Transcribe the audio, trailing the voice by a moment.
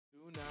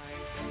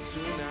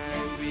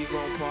Tonight we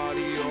gon'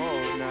 party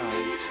all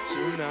night.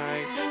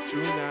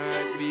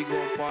 Tonight we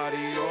gon'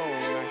 party all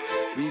night.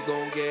 We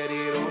gon' get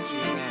it on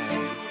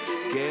tonight.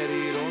 Get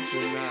it on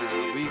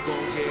tonight. We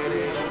gon' get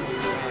it on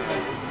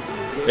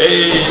tonight.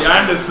 Hey,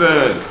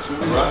 Anderson!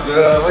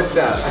 What's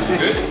up? You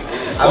good?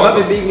 I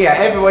love being here.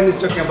 Everyone is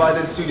talking about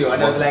the studio,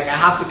 and I was like, I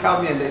have to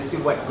come here and then see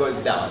what goes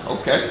down.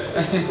 Okay.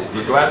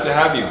 We're glad to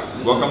have you.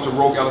 Welcome to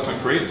Rogue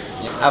Elephant Creative.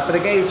 For the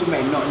guys who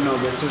may not know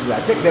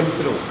Gasuza, take them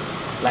through,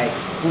 like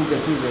who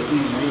Gasuza is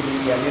really,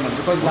 you know,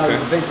 because now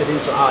we've ventured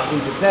into our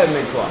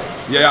entertainment world.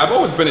 Yeah, I've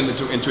always been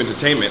into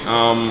entertainment.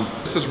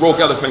 This is Rogue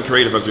Elephant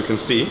Creative, as you can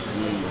see.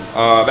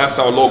 That's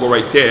our logo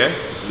right there.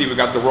 You see, we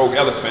got the Rogue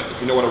Elephant,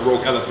 if you know what a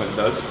Rogue Elephant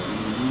does.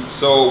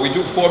 So we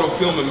do photo,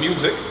 film, and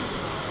music.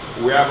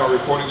 We have our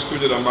recording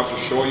studio that I'm about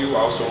to show you. I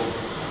also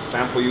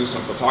sample you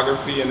some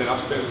photography, and then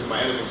upstairs is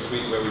my editing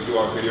suite where we do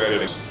our video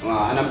editing.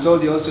 Wow, and I'm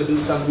told you also do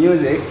some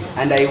music,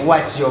 and I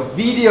watch your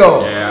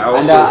video. Yeah,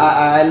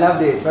 I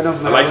loved it. One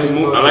of my I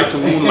like to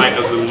moonlight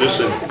as a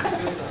musician.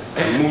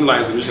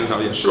 Moonlight as a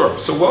musician. Yeah, sure.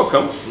 So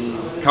welcome.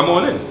 Come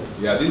on in.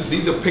 Yeah,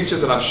 these are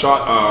pictures that I've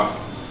shot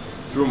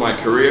through my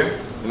career.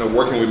 You know,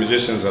 working with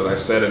musicians, as I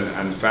said,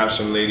 and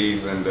fashion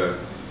ladies, and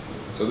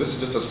so this is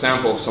just a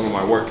sample of some of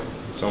my work,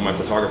 some of my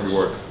photography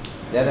work.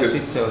 Yeah, that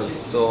picture was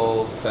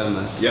so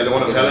famous. Yeah, the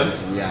one of Helen?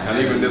 Yeah. And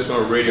even this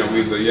one of Radio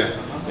Music, yeah.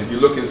 If you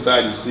look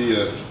inside, you see, you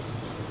know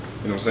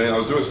what I'm saying? I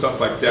was doing stuff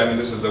like that, and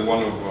this is the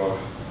one of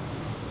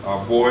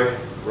our boy,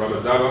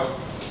 Robert Daba.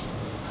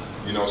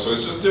 You know, so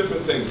it's just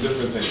different things,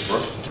 bro.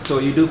 So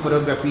you do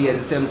photography at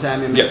the same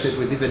time and mix it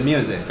with even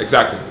music?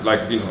 Exactly.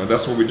 Like, you know,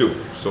 that's what we do.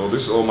 So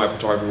this is all my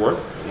photography work.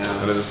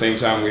 Yeah. And at the same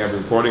time, we have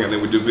recording, and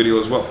then we do video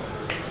as well.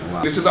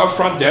 Wow. This is our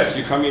front desk.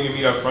 You come in, you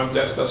meet our front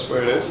desk, that's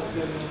where it is.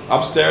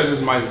 Upstairs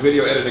is my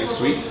video editing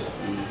suite,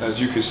 as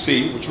you can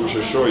see, which we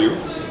shall show you.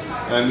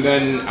 And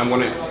then I'm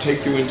going to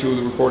take you into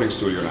the recording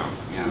studio now.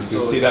 Yeah. You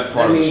can see that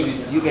part. That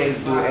means you guys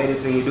do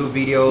editing, you do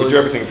videos. We do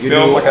everything.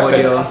 Film, like I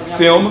said,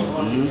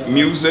 film,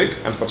 music,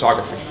 and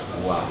photography.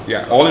 Wow.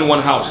 Yeah, all in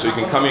one house, so you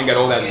can come in and get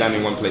all that done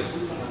in one place.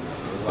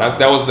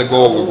 That was the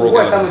goal with Rogue. Who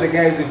are some of the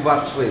guys you've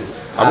worked with?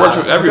 I've worked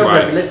with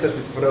everybody.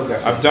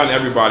 Photography. I've done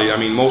everybody. I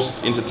mean,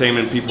 most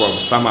entertainment people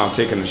have somehow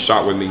taken a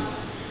shot with me.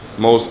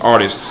 Most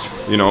artists,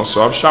 you know.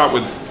 So I've shot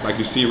with, like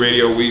you see,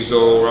 Radio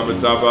Weasel, Robert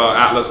Daba,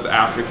 Atlas the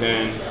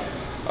African,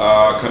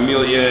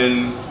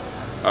 Chameleon.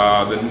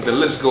 The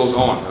list goes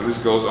on. The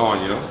list goes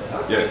on, you know.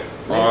 Okay.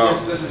 Yeah. Let's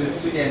just go to the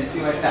studio and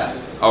see what's up.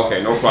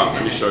 Okay, no problem.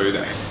 Let me show you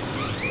that.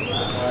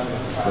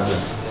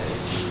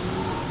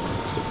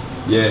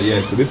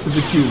 Yeah. So this is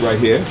the cube right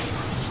here.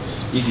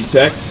 Easy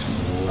text.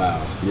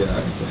 Wow.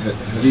 Yeah.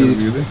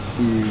 This is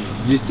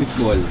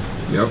beautiful.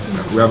 Yep.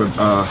 We have an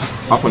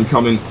up and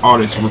coming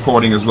artist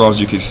recording as well, as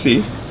you can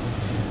see.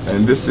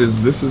 And this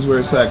is where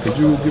it's at. Could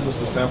you give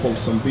us a sample of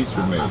some beats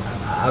we made?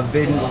 I've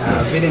been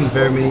in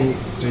very many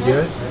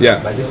studios.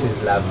 Yeah. But this is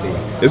lovely.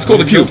 It's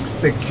called the Cube.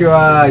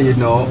 Secure, you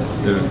know.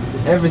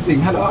 Yeah. Everything.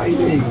 Hello, how are you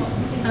doing?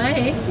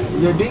 Hi.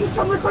 You're doing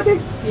some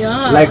recording?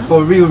 Yeah. Like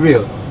for real?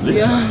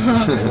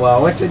 Yeah.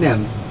 Wow, what's your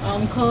name?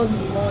 I'm called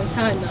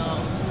Montana.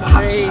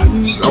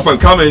 She's up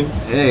and coming.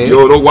 Hey.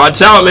 Yo, don't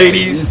watch out,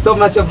 ladies. So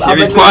much of. Keep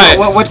it quiet.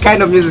 What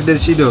kind of music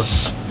does she do?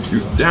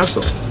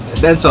 Dancehall.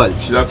 Dancehall.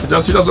 She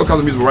does all kinds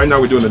of music, but right now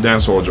we're doing the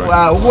dancehall joint.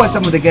 Wow, who are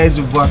some of the guys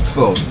you've worked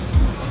for?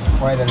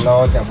 Quite a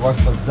lot. I've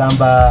worked for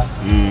Zamba,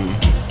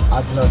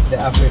 Atlas the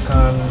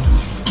African.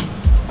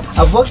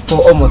 I've worked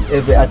for almost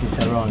every artist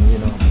around, you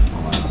know.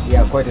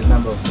 Yeah, quite a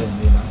number of them,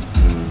 you know.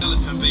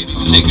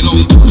 Taking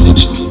over.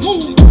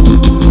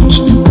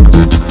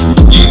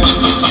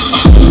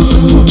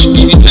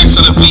 Easy text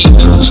on the beat.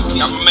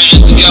 Got my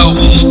man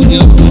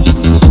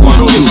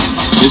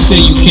They say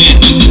you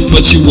can't,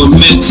 but you were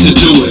meant to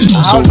do it.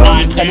 How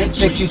long can it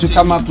take you to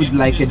come up with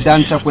like a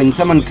dance track when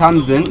someone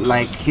comes in,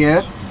 like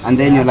here, and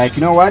then you're like,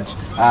 you know what?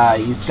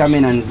 He's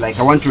coming and he's like,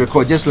 I want to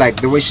record, just like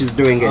the way she's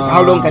doing it.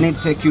 How long can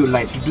it take you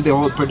like to do the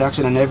whole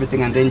production and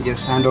everything, and then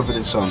just hand over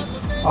the song?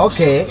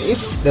 Okay,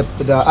 if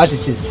the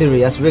artist is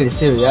serious, really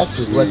serious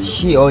with what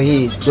she or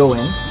he is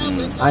doing,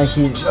 and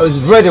is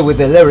ready with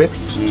the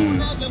lyrics,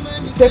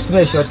 it takes me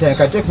a short time. It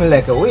can take me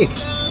like a week.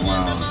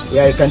 Wow.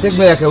 Yeah, it can take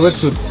me like a week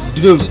to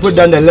put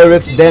down the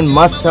lyrics, then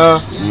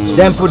master,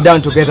 then put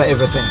down together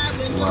everything.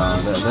 Wow,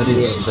 that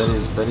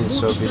is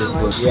so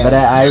beautiful. Yeah. But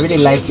I really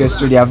like your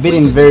studio. I've been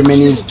in very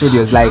many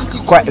studios, like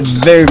quite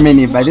very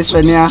many. But this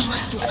one here,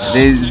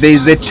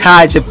 there's a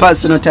touch, a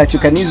personal touch. You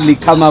can easily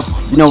come up,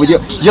 you know, with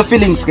your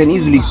feelings can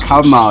easily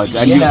come out,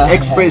 and you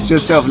express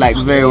yourself like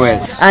very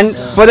well. And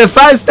for the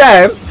first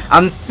time,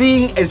 I'm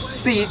seeing a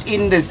seat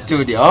in the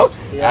studio.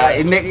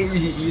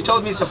 You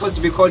told me it's supposed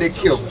to be called a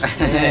cube.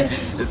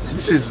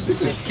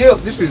 This is cube.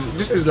 This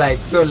is like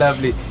so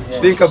lovely. Yeah.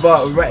 Think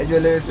about write your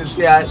lyrics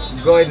here,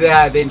 go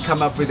there, then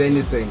come up with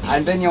anything.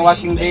 And then your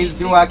working days,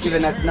 do you work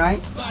even at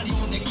night?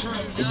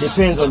 It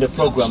depends on the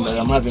program that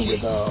I'm having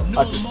with the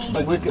artist.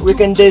 Like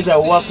weekend days I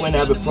work when I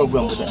have a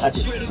program with the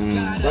artist.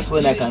 That's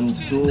when I can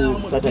do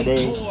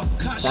Saturday,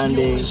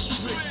 Sunday.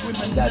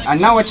 That. And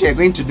now what you're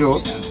going to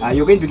do,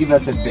 you're going to give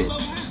us a beat.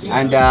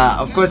 And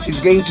of course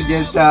he's going to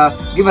just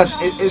give us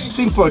a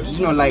simple,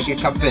 you know, like a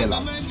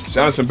cappella.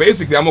 Jonathan,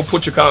 basically I'm gonna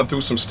put you kind of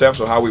through some steps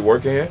of how we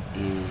work in here.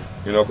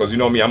 You know, because you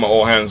know me, I'm an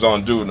all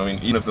hands-on dude. I mean,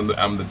 even if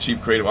I'm the chief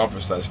creative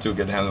officer, I still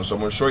get hands-on. So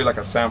I'm gonna show you like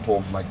a sample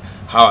of like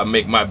how I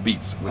make my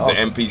beats with the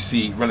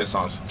MPC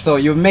Renaissance. So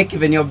you make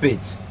even your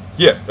beats?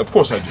 Yeah, of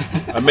course I do.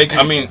 I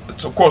mean,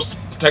 of course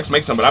Tex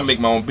makes some, but I make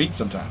my own beats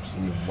sometimes.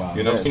 Wow.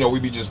 You know, we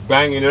be just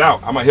banging it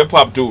out. I'm a hip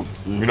hop dude.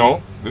 You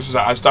know, this is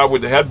I start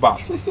with the head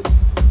bop.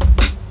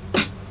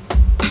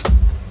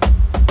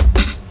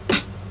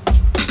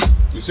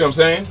 You see what I'm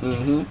saying?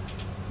 You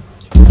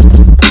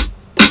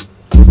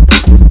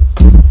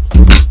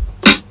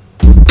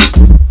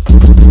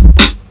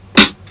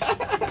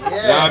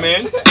know what I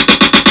mean?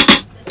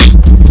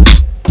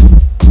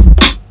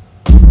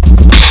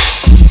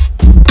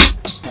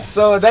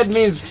 So that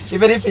means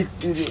even if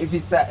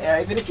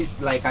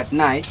it's like at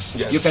night,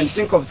 yes, you can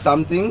think of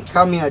something,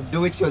 come here,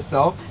 do it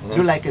yourself,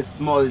 do like a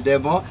small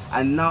demo,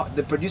 and now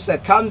the producer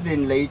comes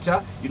in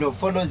later, you know,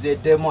 follows the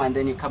demo, and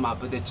then you come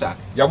up with the track.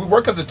 Yeah, we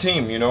work as a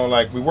team. You know,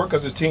 like we work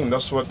as a team.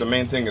 That's what the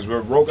main thing is.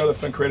 We're Rogue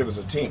Elephant Creative as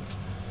a team.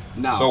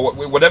 Now, so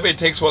whatever it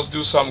takes for us to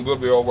do something good,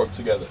 we all work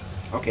together.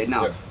 Okay,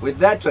 now with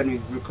that one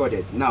we've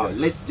recorded. Now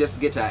let's just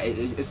get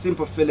a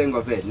simple feeling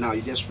of it. Now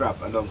you just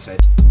rap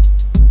alongside.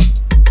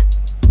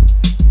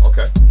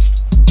 Okay.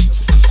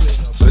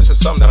 So this is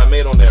something that I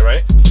made on there,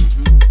 right?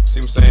 See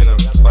what I'm saying?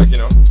 It's like, you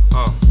know,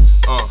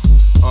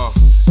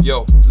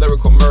 yo,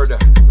 lyrical murder,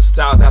 the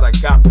style that I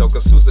got though,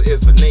 cause Sousa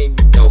is the name,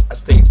 you know. I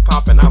stay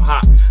poppin', I'm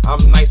hot,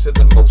 I'm nicer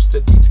than most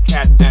of these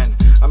cats, and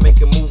I'm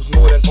making moves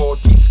more than all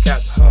these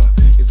cats,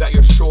 Is that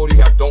your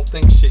shorty? I don't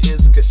think she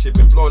is, cause she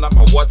been blowing up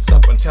my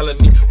WhatsApp and telling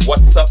me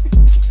what's up.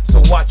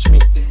 So watch me,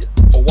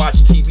 or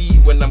watch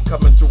TV when I'm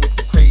coming through with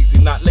the crazy,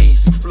 not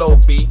lazy flow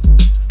beat.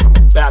 I'm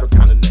a battle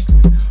kind of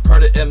nigga.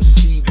 Heard an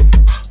MC with the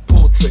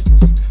pull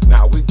triggers.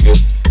 Now we good,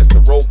 it's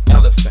the Rogue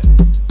Elephant.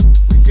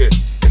 We good,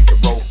 it's the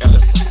Rogue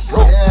Elephant.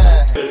 Rogue.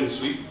 Yeah.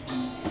 Sweet.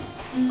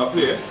 Up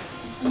here,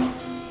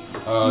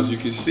 as you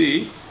can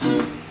see,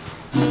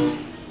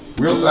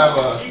 we also have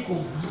a,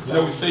 you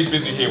know, we stay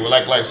busy here. We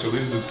like life, so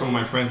these are some of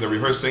my friends that are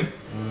rehearsing.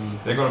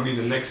 They're gonna be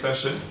the next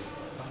session.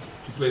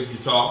 He plays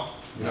guitar,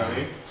 you know what I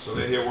mean? So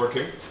they're here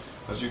working,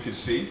 as you can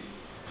see.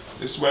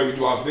 This is where we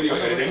do our video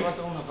editing.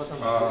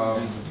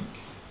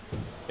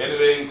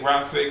 Editing,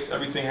 graphics,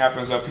 everything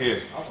happens up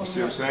here. You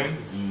see what I'm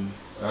saying?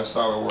 That's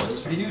how it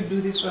works. Did you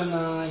do this one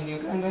in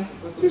Uganda?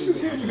 This is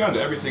here in Uganda.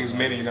 Everything's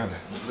made in Uganda.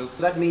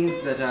 So that means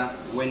that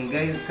when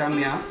guys come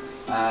here,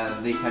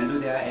 they can do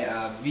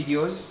their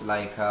videos,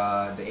 like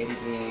the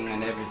editing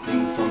and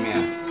everything from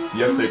here.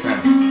 Yes, they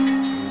can.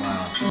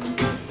 Wow.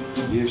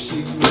 If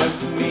she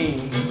left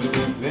me,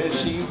 then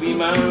she'll be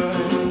mine.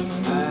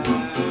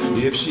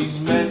 If she's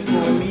meant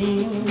for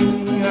me,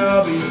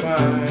 I'll be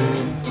fine.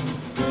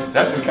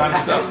 That's the kind of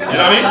stuff. You know what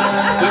I mean?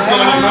 Just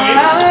going in.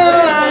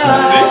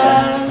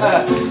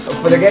 That's it.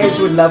 For the guys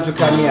who would love to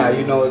come here,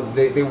 you know,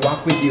 they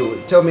work with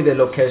you. Tell me the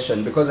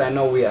location, because I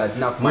know we are at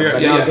Nakumatt,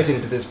 but now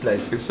getting to this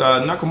place. It's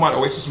Nakumatt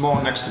Oasis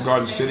Mall next to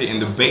Garden City in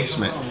the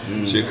basement.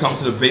 So you come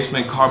to the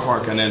basement car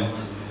park, and then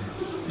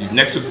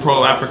next to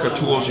Pro Africa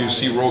Tools, you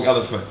see Rogue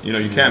Elephant. You know,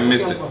 you can't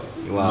miss it.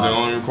 Wow. The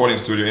only recording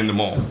studio in the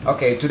mall.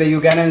 Okay, to the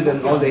Ugandans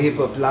and all the hip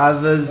hop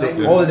lovers,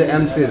 all the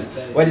MCs,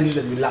 what is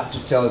it that we love to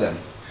tell them?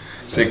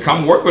 Say,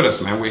 come work with us,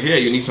 man. We're here.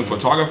 You need some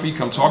photography,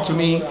 come talk to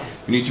me.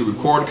 You need to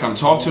record, come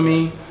talk to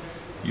me.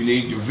 You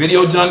need your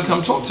video done,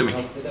 come talk to me.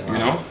 You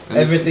know? And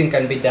everything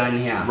can be done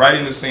here. Right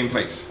in the same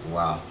place.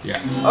 Wow. Yeah.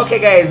 Okay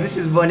guys, this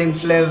is Morning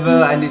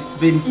Flavor, and it's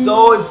been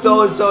so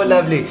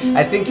lovely.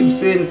 I think you've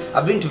seen,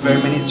 I've been to very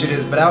many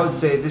studios, but I would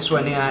say this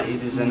one here,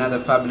 it is another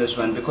fabulous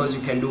one, because you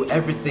can do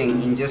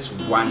everything in just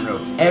one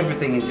roof.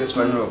 Everything in just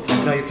one roof.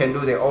 You know, you can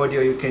do the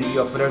audio, you can do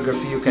your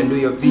photography, you can do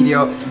your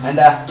video, and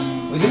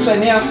with this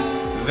one here,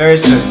 very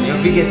soon.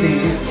 You'll be getting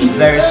this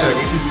very soon.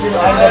 It is still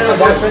under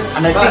production,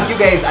 and I think you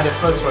guys are the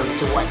first ones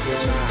to watch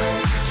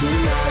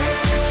it.